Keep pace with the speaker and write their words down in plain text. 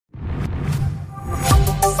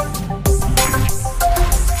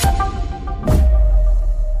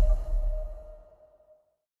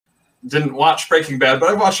didn't watch Breaking Bad, but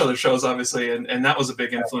I watched other shows, obviously, and that was a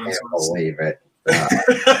big influence. I can't believe it.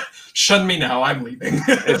 Shun me now. I'm leaving.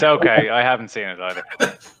 It's okay. I haven't seen it either.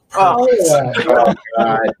 Oh, Oh,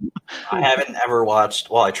 God. I haven't ever watched.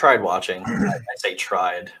 Well, I tried watching. I say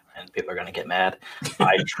tried, and people are going to get mad.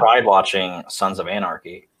 I tried watching Sons of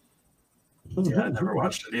Anarchy. Yeah, I never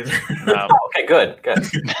watched it either. No. Oh, okay, good.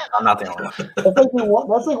 I'm not the only one.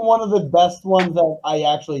 That's like one of the best ones that I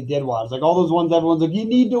actually did watch. Like all those ones everyone's like, you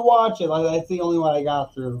need to watch it. Like that's the only one I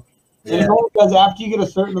got through. And it's only because after you get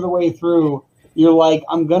a certain of the way through, you're like,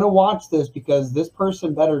 I'm gonna watch this because this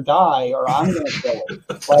person better die or I'm gonna kill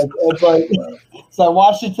it. Like it's like, so I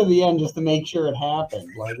watched it to the end just to make sure it happened.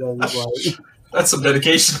 Like, That's some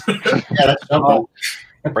dedication. Yeah, that's something.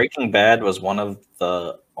 Breaking Bad was one of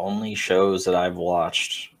the only shows that I've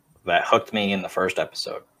watched that hooked me in the first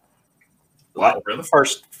episode. Wow, really? The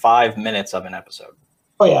first 5 minutes of an episode.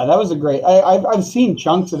 oh yeah, that was a great. I've seen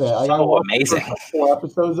chunks of it. Like, I So watched amazing. the first 4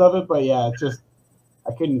 episodes of it, but yeah, it's just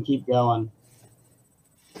I couldn't keep going.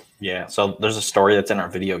 Yeah, so there's a story that's in our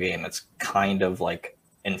video game that's kind of like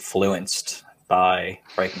influenced by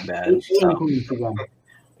Breaking Bad. So,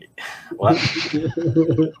 what?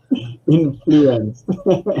 Influenced.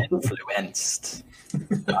 Influenced.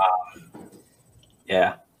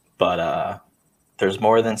 Yeah, but there's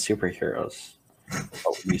more than superheroes.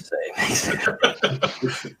 What would you say?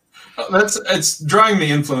 It's drawing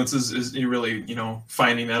the influences is you really,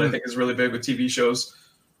 finding that I think is really big with TV shows.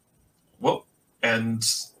 Well, and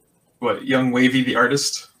what, Young Wavy the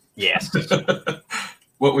artist? Yes.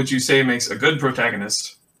 What would you say makes a good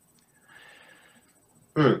protagonist?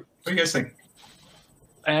 What do you guys think?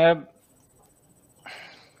 I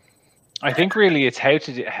think really it's how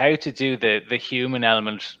to do the human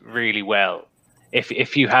element really well.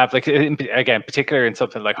 If you have, like, again, particularly in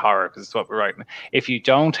something like horror, because it's what we're writing, if you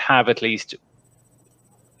don't have at least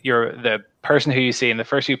the person who you see in the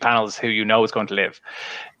first few panels who you know is going to live,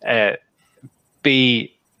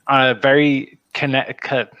 be on a very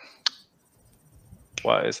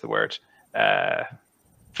what is the word?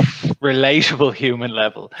 Relatable human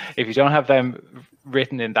level. If you don't have them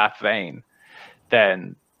written in that vein,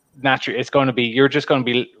 then naturally it's going to be, you're just going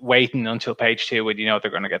to be waiting until page 2 when you know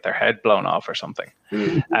they're going to get their head blown off or something.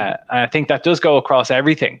 And I think that does go across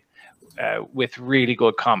everything with really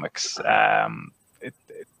good comics.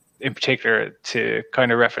 In particular, to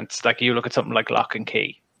kind of reference, like you look at something like Lock and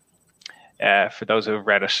Key. For those who have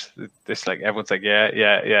read it, this, like, everyone's like,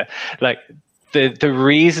 yeah. Like the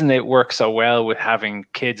reason it works so well with having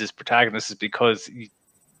kids as protagonists is because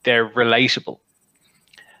they're relatable.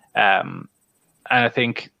 And I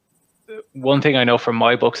think one thing I know from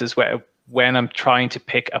my books is when I'm trying to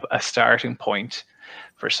pick a starting point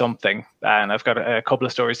for something, and I've got a couple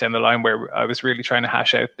of stories down the line where I was really trying to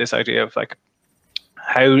hash out this idea of, like,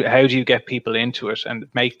 how do you get people into it and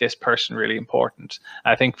make this person really important?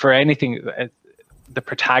 I think for anything, the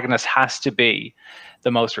protagonist has to be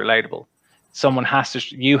the most relatable.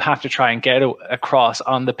 You have to try and get across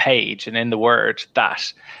on the page and in the word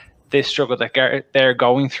that this struggle that they're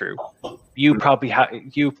going through, you probably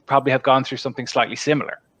have gone through something slightly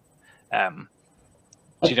similar.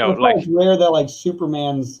 It's rare that, like,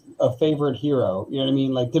 Superman's a favorite hero. You know what I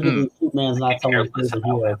mean? Like, typically Superman's not someone's favorite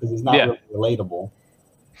hero because he's not really relatable.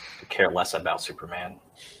 I care less about Superman.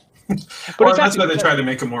 But that's why they try to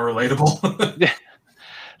make him more relatable.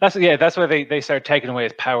 That's why they started taking away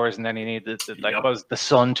his powers, and then he needed the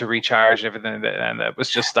sun to recharge and everything, and it was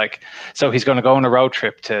just like, so he's going to go on a road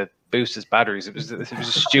trip to boost his batteries. It was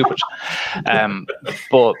just stupid.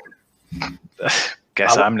 But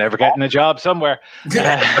guess I'm never getting a job somewhere.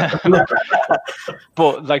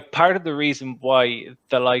 But, like, part of the reason why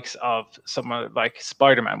the likes of someone like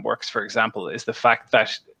Spider-Man works, for example, is the fact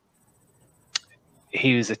that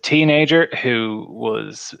he was a teenager who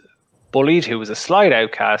was bullied, who was a slight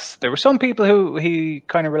outcast. There were some people who he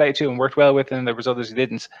kind of related to and worked well with, and there was others who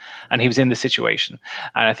didn't, and he was in the situation.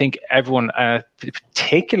 And I think everyone, in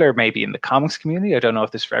particular maybe in the comics community, I don't know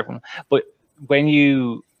if this is for everyone, but when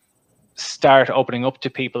you start opening up to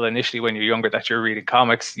people initially when you're younger that you're reading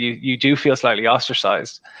comics, you do feel slightly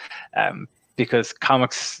ostracized, because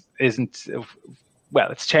comics isn't, well,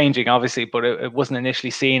 it's changing obviously, but it wasn't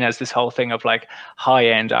initially seen as this whole thing of, like,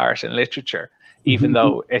 high-end art and literature, even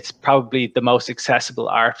though it's probably the most accessible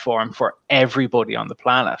art form for everybody on the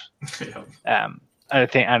planet. I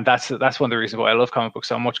think, and that's one of the reasons why I love comic books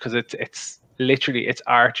so much, because it's literally, it's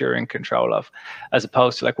art you're in control of, as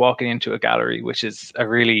opposed to, like, walking into a gallery, which is a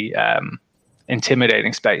really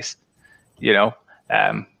intimidating space, where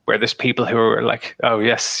there's people who are like, oh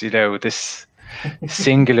yes, this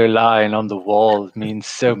singular line on the wall means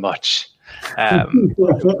so much.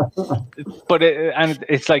 But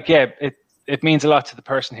it's like, yeah, it means a lot to the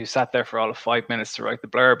person who sat there for all of 5 minutes to write the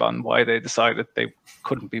blurb on why they decided they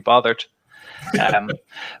couldn't be bothered.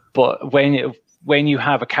 But when you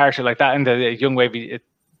have a character like that, and the Young Wavy, it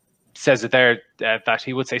says it there that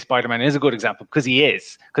he would say Spider-Man is a good example because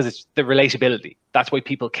it's the relatability. That's why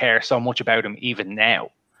people care so much about him even now.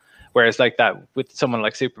 Whereas like that with someone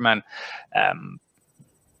like Superman,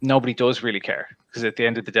 nobody does really care because at the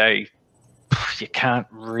end of the day, you can't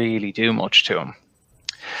really do much to him.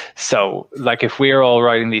 So like if we're all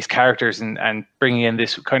writing these characters and bringing in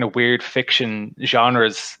this kind of weird fiction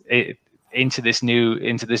genres into this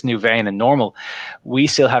new vein and normal, we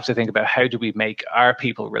still have to think about how do we make our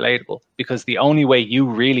people relatable, because the only way you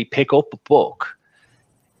really pick up a book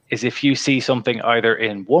is if you see something either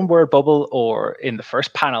in one word bubble or in the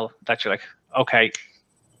first panel that you're like, okay,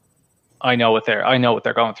 I know what they're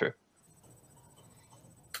going through.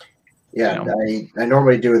 Yeah, you know? I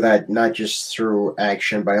normally do that not just through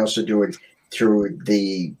action, but I also do it through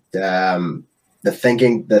the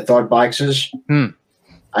thinking, the thought boxes.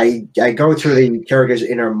 I go through the character's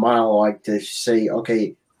inner monologue to say,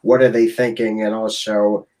 okay, what are they thinking, and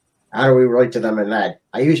also how do we relate to them in that?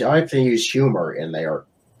 I have to use humor in there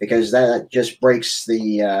because that just breaks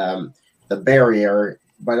the barrier,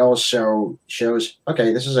 but also shows,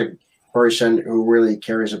 okay, this is a person who really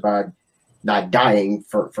cares about not dying,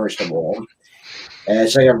 first of all. And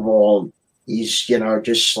second of all, he's,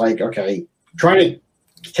 just like, okay, trying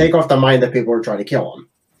to take off the mind that people are trying to kill him.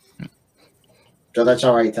 So that's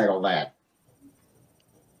how I tackle that.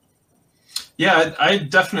 Yeah, I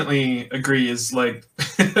definitely agree. Is like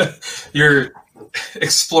you're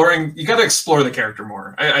exploring. You got to explore the character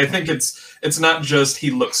more. I think it's not just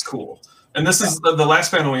he looks cool. And this is the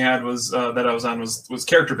last panel we had was that I was on was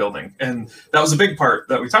character building, and that was a big part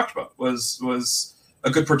that we talked about. Was a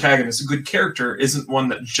good protagonist, a good character isn't one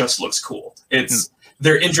that just looks cool. It's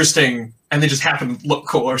they're interesting and they just happen to look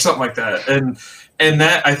cool or something like that. And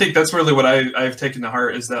that, I think that's really what I've taken to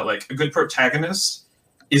heart, is that like a good protagonist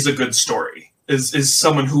is a good story, is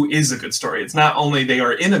someone who is a good story. It's not only they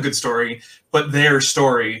are in a good story, but their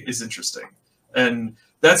story is interesting. And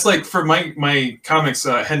that's like for my comics,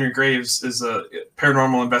 Henry Graves is a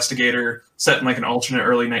paranormal investigator set in like an alternate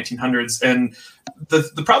early 1900s. And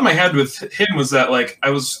the problem I had with him was that like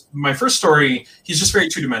my first story, he's just very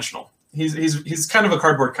two-dimensional. He's kind of a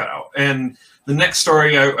cardboard cutout. And the next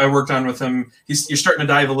story I worked on with him, you're starting to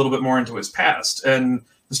dive a little bit more into his past. And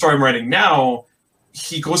the story I'm writing now,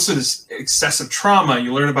 he goes through this excessive trauma.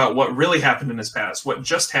 You learn about what really happened in his past, what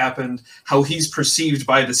just happened, how he's perceived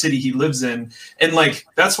by the city he lives in. And like,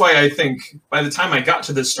 that's why I think by the time I got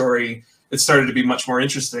to this story, it started to be much more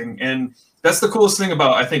interesting. And that's the coolest thing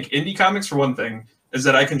about, I think, indie comics, for one thing, is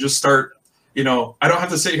that I can just start, I don't have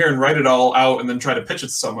to sit here and write it all out and then try to pitch it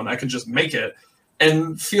to someone. I can just make it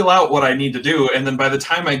and feel out what I need to do. And then by the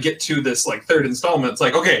time I get to this like third installment, it's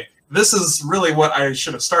like, okay, this is really what I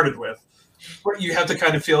should have started with. But you have to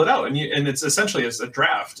kind of feel it out, and it's essentially as a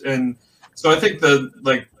draft. And so I think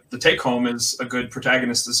the take home is a good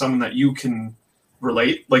protagonist is someone that you can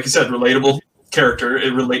relate, like you said, relatable character,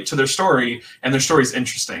 relate to their story, and their story is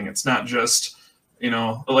interesting. It's not just,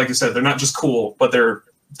 like I said, they're not just cool, but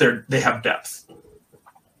they have depth.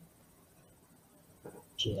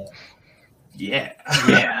 Yeah.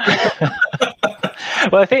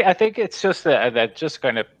 Well, I think it's just that just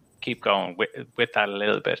kind of keep going with that a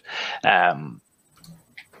little bit.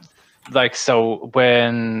 Like, so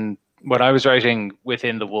when I was writing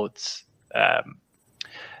Within the Woods, the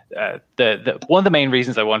one of the main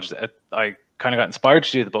reasons I kind of got inspired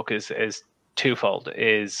to do the book is twofold: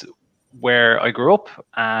 is where I grew up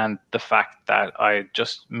and the fact that I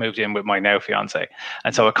just moved in with my now fiance,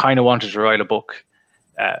 and so I kind of wanted to write a book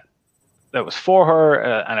that was for her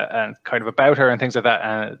and kind of about her and things like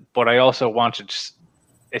that. But I also wanted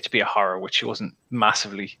it to be a horror, which she wasn't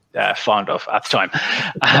massively fond of at the time.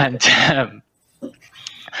 And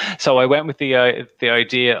so I went with the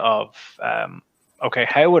idea of, okay,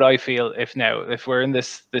 how would I feel if we're in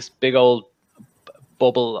this big old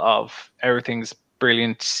bubble of everything's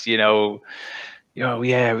brilliant, yeah,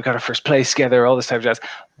 we got our first place together, all this type of jazz.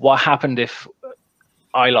 What happened if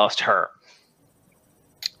I lost her?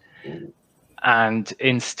 And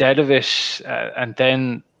instead of it, and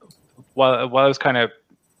then while I was kind of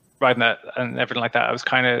writing that and everything like that, I was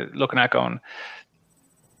kind of looking at going,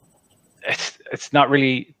 it's not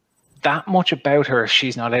really that much about her if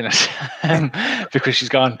she's not in it because she's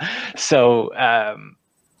gone. So I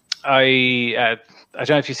don't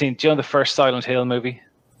know if you've seen, do you know the first Silent Hill movie?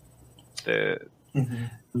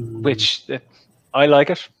 Which I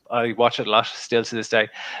like it. I watch it a lot still to this day.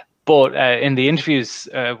 But in the interviews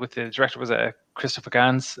with the director, was Christopher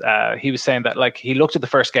Gans, he was saying that like he looked at the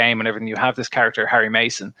first game and everything. You have this character Harry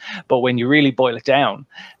Mason, but when you really boil it down,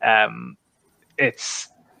 it's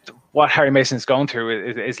what Harry Mason is going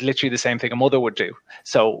through is literally the same thing a mother would do.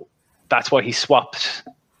 So that's why he swapped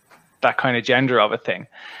that kind of gender of a thing,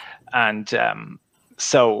 and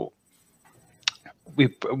so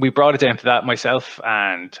we brought it down to that. Myself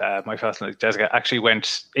and my fellow Jessica actually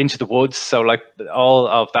went into the woods. So like all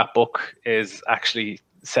of that book is actually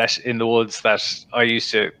set in the woods that I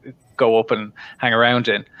used to go up and hang around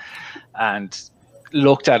in, and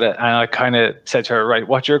looked at it, and I kind of said to her, right,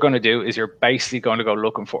 what you're going to do is you're basically going to go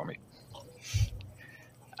looking for me.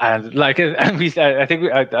 And like, and I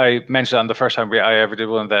think I mentioned on the first time I ever did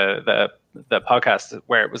one of the podcast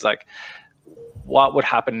where it was like, what would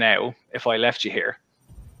happen now if I left you here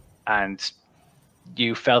and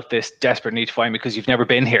you felt this desperate need to find me because you've never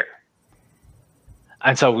been here?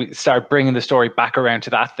 And so we started bringing the story back around to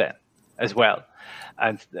that then as well.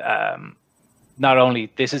 And not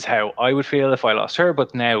only this is how I would feel if I lost her,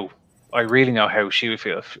 but now I really know how she would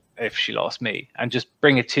feel if she lost me, and just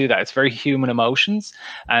bring it to that. It's very human emotions,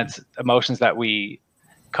 and it's emotions that we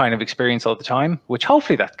kind of experience all the time, which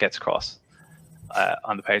hopefully that gets across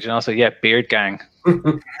on the page. And also, yeah, beard gang.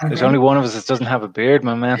 There's only one of us that doesn't have a beard,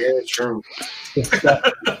 my man. Yeah, it's true.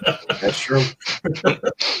 That's true.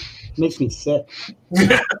 Makes me sick.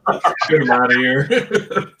 Get him out of here.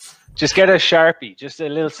 Just get a Sharpie, just a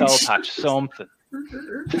little soul patch, something. I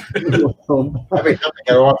mean, nothing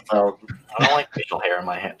at all, though. I don't like facial hair on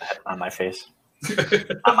my head, on my face,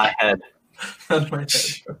 on my head. On my head.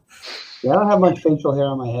 Yeah, I don't have much facial hair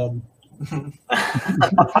on my head.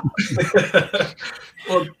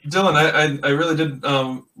 Well, Dylan, I really did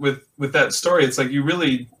with that story. It's like you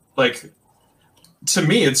really like. To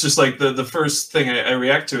me, it's just like the first thing I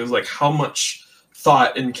react to is like how much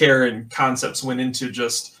thought and care and concepts went into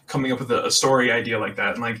just coming up with a story idea like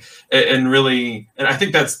that, and like and I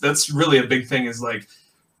think that's really a big thing. Is like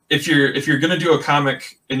if you're gonna do a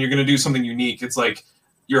comic and you're gonna do something unique, it's like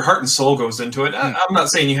your heart and soul goes into it. I'm not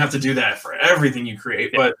saying you have to do that for everything you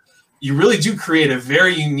create, but you really do create a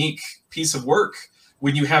very unique piece of work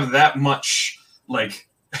when you have that much like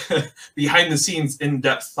behind the scenes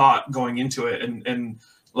in-depth thought going into it, and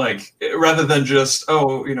like rather than just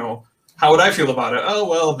how would I feel about it? Oh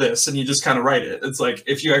well, this, and you just kind of write it. It's like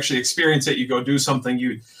if you actually experience it, you go do something.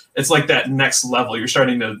 It's like that next level. You're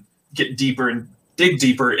starting to get deeper and dig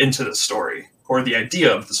deeper into the story or the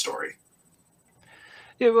idea of the story.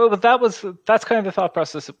 Yeah, well, but that's kind of the thought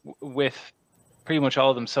process with pretty much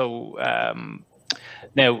all of them. So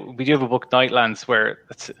now we do have a book, Nightlands, where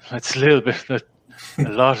it's a little bit. A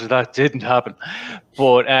lot of that didn't happen,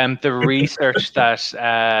 but the research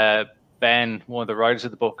that Ben, one of the writers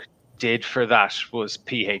of the book, did for that was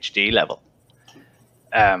PhD level,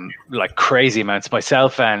 like crazy amounts.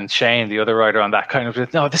 Myself and Shane, the other writer on that, kind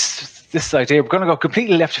of no, this idea, we're going to go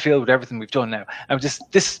completely left of field with everything we've done now. I'm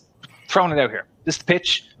just throwing it out here. This is the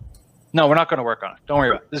pitch. No, we're not going to work on it. Don't worry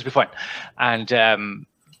about it. This will be fine. And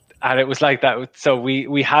it was like that. So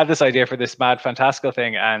we had this idea for this mad fantastical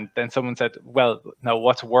thing, and then someone said, well, no,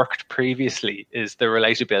 what's worked previously is the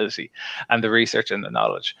relatability and the research and the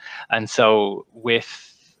knowledge. And so with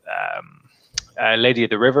Lady of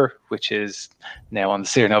the River, which is now on the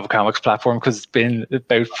Sierra Nova Comics platform because it's been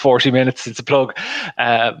about 40 minutes since a plug.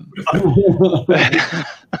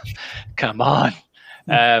 Come on.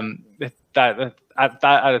 That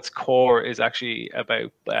at its core is actually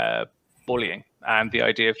about bullying. And the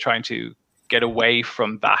idea of trying to get away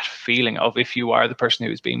from that feeling of if you are the person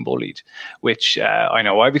who is being bullied, which I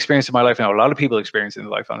know I've experienced in my life. I know a lot of people experience in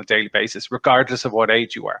life on a daily basis, regardless of what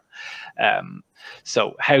age you are.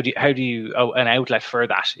 So how do you an outlet for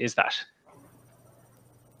that is that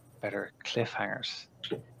better cliffhangers.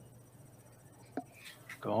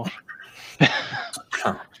 Go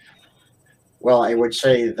on. Well, I would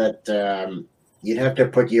say that you'd have to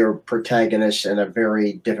put your protagonist in a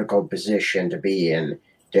very difficult position to be in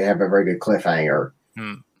to have a very good cliffhanger.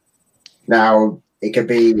 Now, it could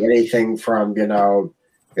be anything from, in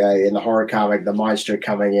the horror comic, the monster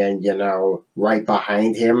coming in, right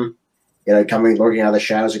behind him, looking out of the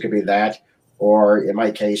shadows. It could be that. Or in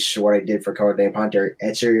my case, what I did for Codename Hunter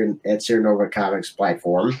at Sierra Nova Comics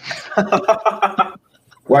platform.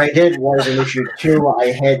 What I did was in issue 2,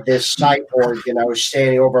 I had this cyborg,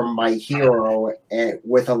 standing over my hero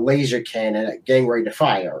with a laser cannon getting ready to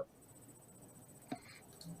fire.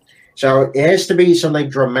 So it has to be something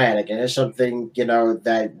dramatic. It has something,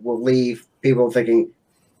 that will leave people thinking,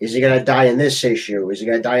 is he going to die in this issue? Is he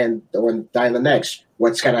going to die in the next?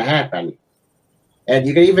 What's going to happen? And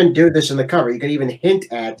you can even do this in the cover. You can even hint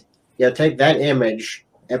at take that image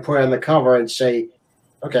and put it on the cover and say,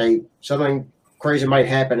 okay, something crazy might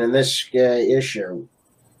happen in this issue.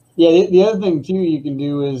 Yeah, the other thing too you can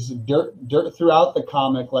do is dirt throughout the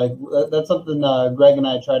comic. Like that's something Greg and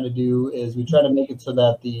I try to do. Is we try to make it so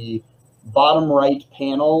that the bottom right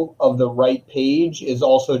panel of the right page is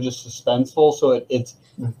also just suspenseful. So it's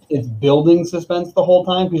building suspense the whole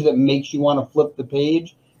time because it makes you want to flip the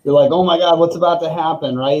page. You're like, oh my god, what's about to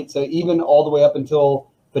happen, right? So even all the way up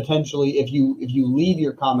until potentially if you leave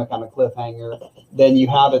your comic on a cliffhanger, then you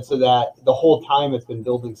have it so that the whole time it's been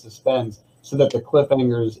building suspense, so that the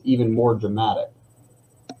cliffhanger is even more dramatic.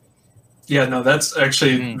 Yeah, no, that's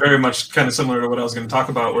actually very much kind of similar to what I was going to talk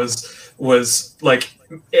about. Was like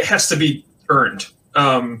it has to be earned.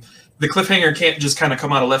 The cliffhanger can't just kind of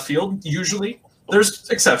come out of left field. Usually, there's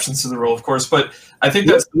exceptions to the rule, of course, but I think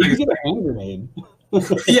that's the biggest thing. A hand grenade.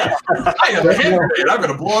 Yeah, I have a hand grenade. I'm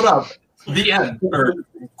going to blow it up. The end or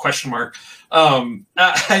question mark.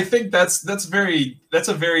 I think that's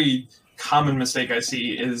a very common mistake I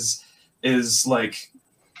see is like,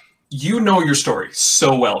 you know your story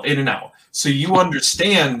so well in and out, so you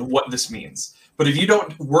understand what this means. But if you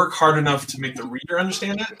don't work hard enough to make the reader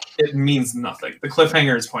understand it, it means nothing. The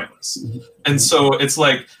cliffhanger is pointless. And so it's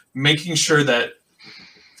like making sure that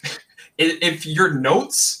if your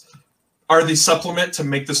notes are the supplement to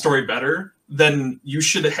make the story better, then you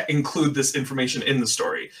should include this information in the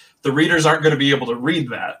story. The readers aren't going to be able to read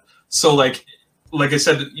that. So like I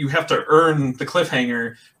said, you have to earn the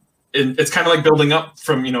cliffhanger. It's kind of like building up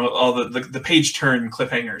from, all the page turn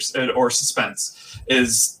cliffhangers or suspense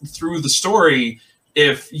is through the story.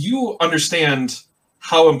 If you understand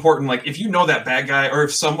how important, like if you know that bad guy, or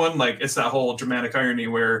if someone, like it's that whole dramatic irony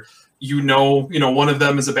where one of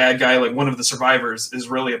them is a bad guy, like one of the survivors is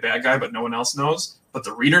really a bad guy, but no one else knows, but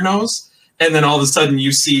the reader knows. And then all of a sudden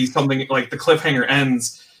you see something like the cliffhanger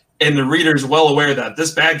ends and the reader's well aware that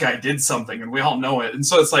this bad guy did something and we all know it. And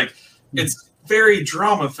so it's like, it's very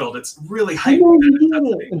drama filled. It's really hyper.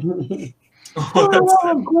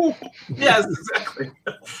 Yes, exactly.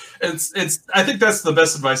 I think that's the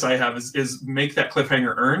best advice I have is make that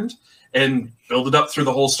cliffhanger earned and build it up through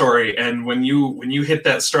the whole story. And when you hit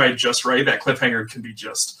that stride just right, that cliffhanger can be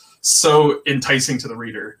just so enticing to the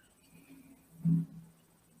reader.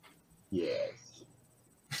 Yes.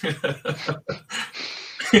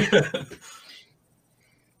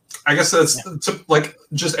 I guess that's to like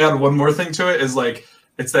just add one more thing to it is like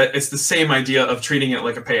it's the same idea of treating it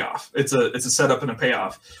like a payoff. It's a setup and a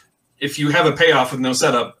payoff. If you have a payoff with no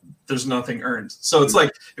setup, there's nothing earned. So it's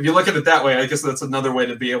like if you look at it that way, I guess that's another way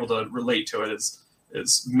to be able to relate to it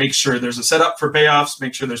is make sure there's a setup for payoffs,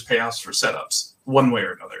 make sure there's payoffs for setups, one way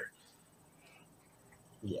or another.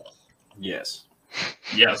 Yes. Yes.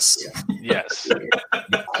 Yes. Yes.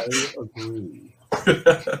 I agree.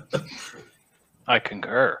 I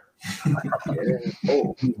concur.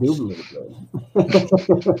 Oh,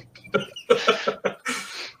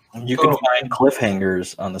 you can find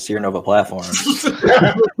cliffhangers on the Sierra Nova platform.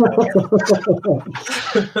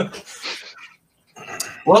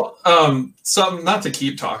 Well, something, not to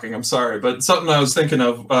keep talking, I'm sorry, but something I was thinking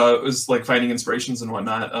of was like finding inspirations and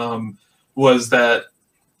whatnot, was that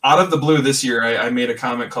out of the blue this year, I made a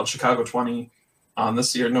comic called Chicago 20 on the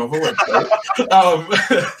Sierra Nova website.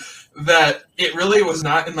 That it really was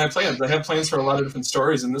not in my plans. I have plans for a lot of different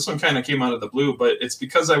stories, and this one kind of came out of the blue, but it's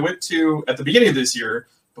because I went to, at the beginning of this year,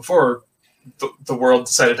 before the world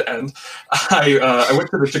decided to end, I went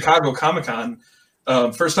to the Chicago Comic-Con.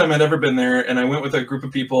 First time I'd ever been there, and I went with a group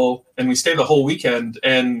of people, and we stayed the whole weekend,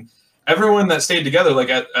 and everyone that stayed together, like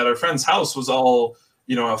at our friend's house, was all,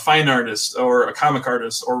 a fine artist or a comic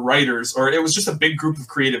artist or writers, or it was just a big group of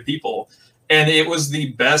creative people. And it was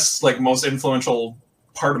the best, like most influential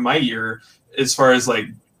part of my year as far as like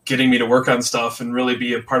getting me to work on stuff and really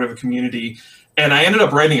be a part of a community. And I ended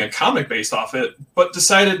up writing a comic based off it, but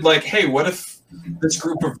decided like, hey, what if this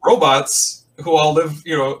group of robots who all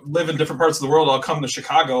live in different parts of the world all come to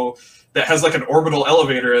Chicago that has like an orbital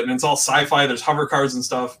elevator and it's all sci-fi, there's hover cars and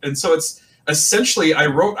stuff. And so it's essentially, I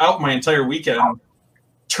wrote out my entire weekend,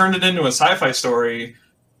 turned it into a sci-fi story,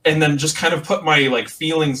 and then just kind of put my like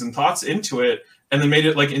feelings and thoughts into it and then made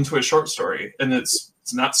it like into a short story. And it's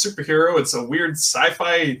not superhero, it's a weird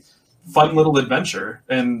sci-fi fun little adventure,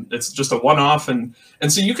 and it's just a one-off, and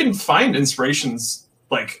so you can find inspirations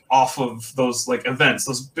like off of those like events,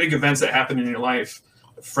 those big events that happen in your life,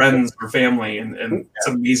 friends or family, and it's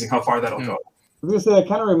amazing how far that'll go. I was gonna say that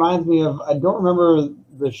kind of reminds me of, I don't remember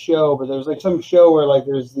the show, but there's like some show where like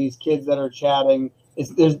there's these kids that are chatting.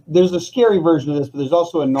 There's a scary version of this, but there's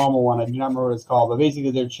also a normal one. I do not remember what it's called, but basically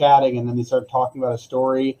they're chatting and then they start talking about a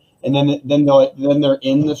story, and then they're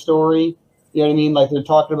in the story. You know what I mean? Like they're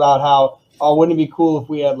talking about how, oh, wouldn't it be cool if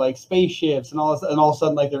we had like spaceships and all this, and all of a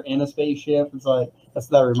sudden like they're in a spaceship. It's like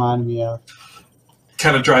that's what that reminded me of.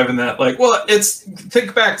 Kind of driving that, like, well, it's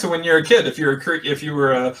think back to when you're a kid. If you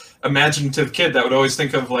were a imaginative kid that would always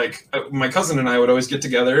think of like my cousin and I would always get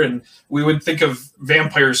together and we would think of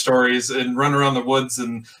vampire stories and run around the woods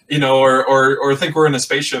and or think we're in a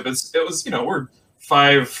spaceship. It was we're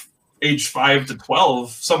age 5 to 12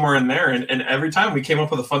 somewhere in there, and every time we came up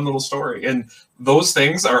with a fun little story, and those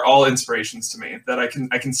things are all inspirations to me that I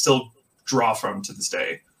can still draw from to this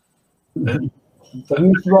day. So we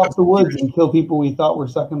used to go off the woods and kill people we thought were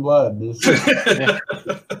sucking blood.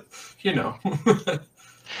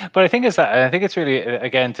 But I think it's really,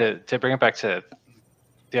 again, to bring it back to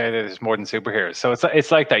the idea there's more than superheroes. So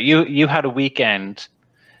it's like that. You had a weekend,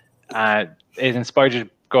 it inspired you to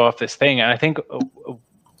go off this thing, and I think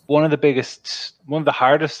one of the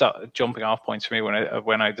hardest jumping off points for me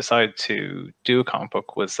when I decided to do a comic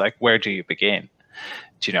book was like, where do you begin?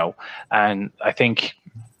 And I think,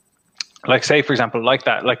 like, say for example, like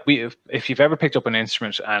that, like if you've ever picked up an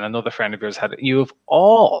instrument and another friend of yours had it,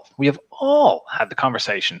 we have all had the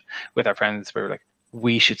conversation with our friends where we're like,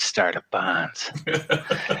 we should start a band.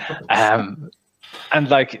 And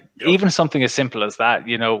like, even something as simple as that,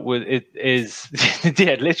 it is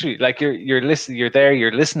yeah, literally, like you're listening to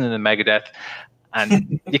Megadeth,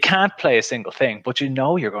 and you can't play a single thing, but you're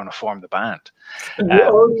going to form the band. You're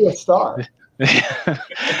already a star.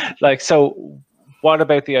 Like, so what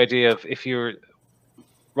about the idea of, if you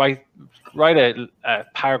write a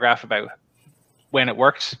paragraph about when it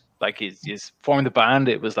worked, like you formed the band,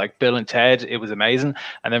 it was like Bill and Ted, it was amazing,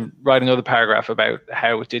 and then write another paragraph about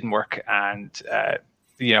how it didn't work, and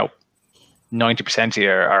 90% of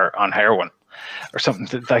you are on heroin or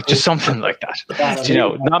something, like just something like that.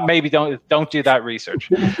 Not maybe don't do that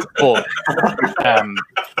research, but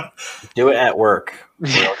do it at work.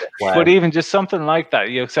 But even just something like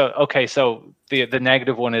that, so the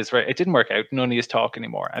negative one is, right, it didn't work out, none of you talk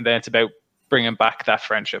anymore, and then it's about bringing back that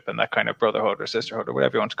friendship and that kind of brotherhood or sisterhood or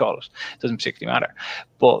whatever you want to call it. It doesn't particularly matter,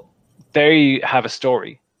 but there you have a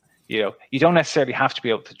story. You don't necessarily have to be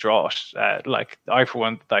able to draw it. Like I, for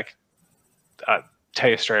one, like tell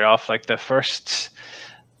you straight off, like the first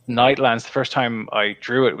Nightlands, the first time I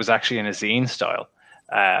drew it was actually in a zine style.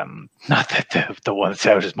 Not that the one that's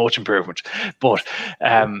out is much improvement, but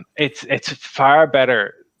it's far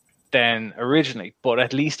better than originally, but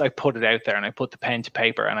at least I put it out there and I put the pen to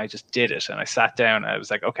paper and I just did it, and I sat down and I was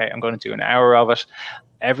like, okay, I'm going to do an hour of it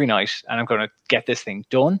every night and I'm going to get this thing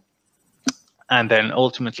done, and then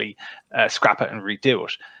ultimately scrap it and redo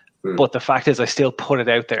it. But the fact is, I still put it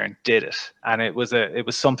out there and did it, and it was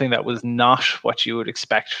something that was not what you would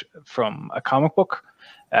expect from a comic book,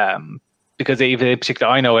 because even in particular,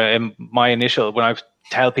 I know in my initial, when I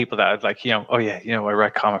tell people that, I'd like, oh yeah, I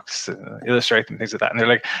write comics, illustrate and things like that, and they're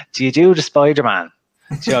like, do you do the Spider-Man?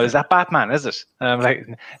 Is that Batman? Is it? And I'm like,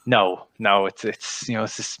 no, it's it's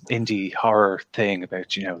this indie horror thing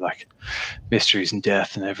about like mysteries and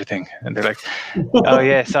death and everything, and they're like, oh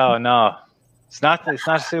yeah, so no. It's not a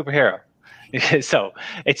superhero. So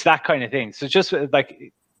it's that kind of thing. So just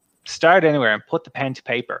like start anywhere and put the pen to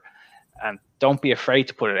paper, and don't be afraid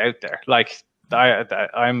to put it out there. Like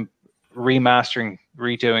I'm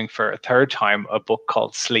redoing for a third time a book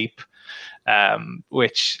called Sleep,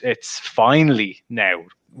 which it's finally now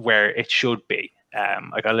where it should be.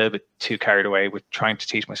 I got a little bit too carried away with trying to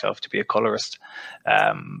teach myself to be a colorist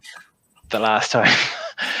the last time.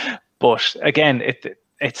 But again,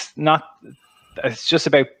 it's not. It's just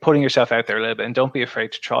about putting yourself out there a little bit, and don't be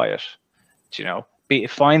afraid to try it.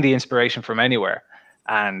 Find the inspiration from anywhere,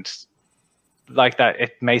 and like that,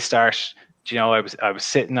 it may start. I was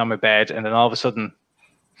sitting on my bed, and then all of a sudden,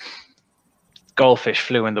 goldfish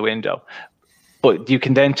flew in the window. But you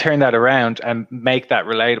can then turn that around and make that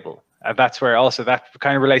relatable. And that's where also that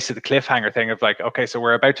kind of relates to the cliffhanger thing of like, okay, so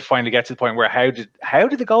we're about to finally get to the point where how did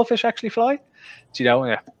the goldfish actually fly?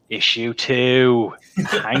 Issue 2.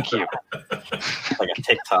 Thank you. Like a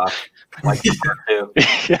TikTok. Like part 2.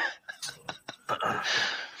 Yeah.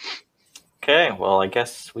 Okay, well, I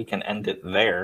guess we can end it there.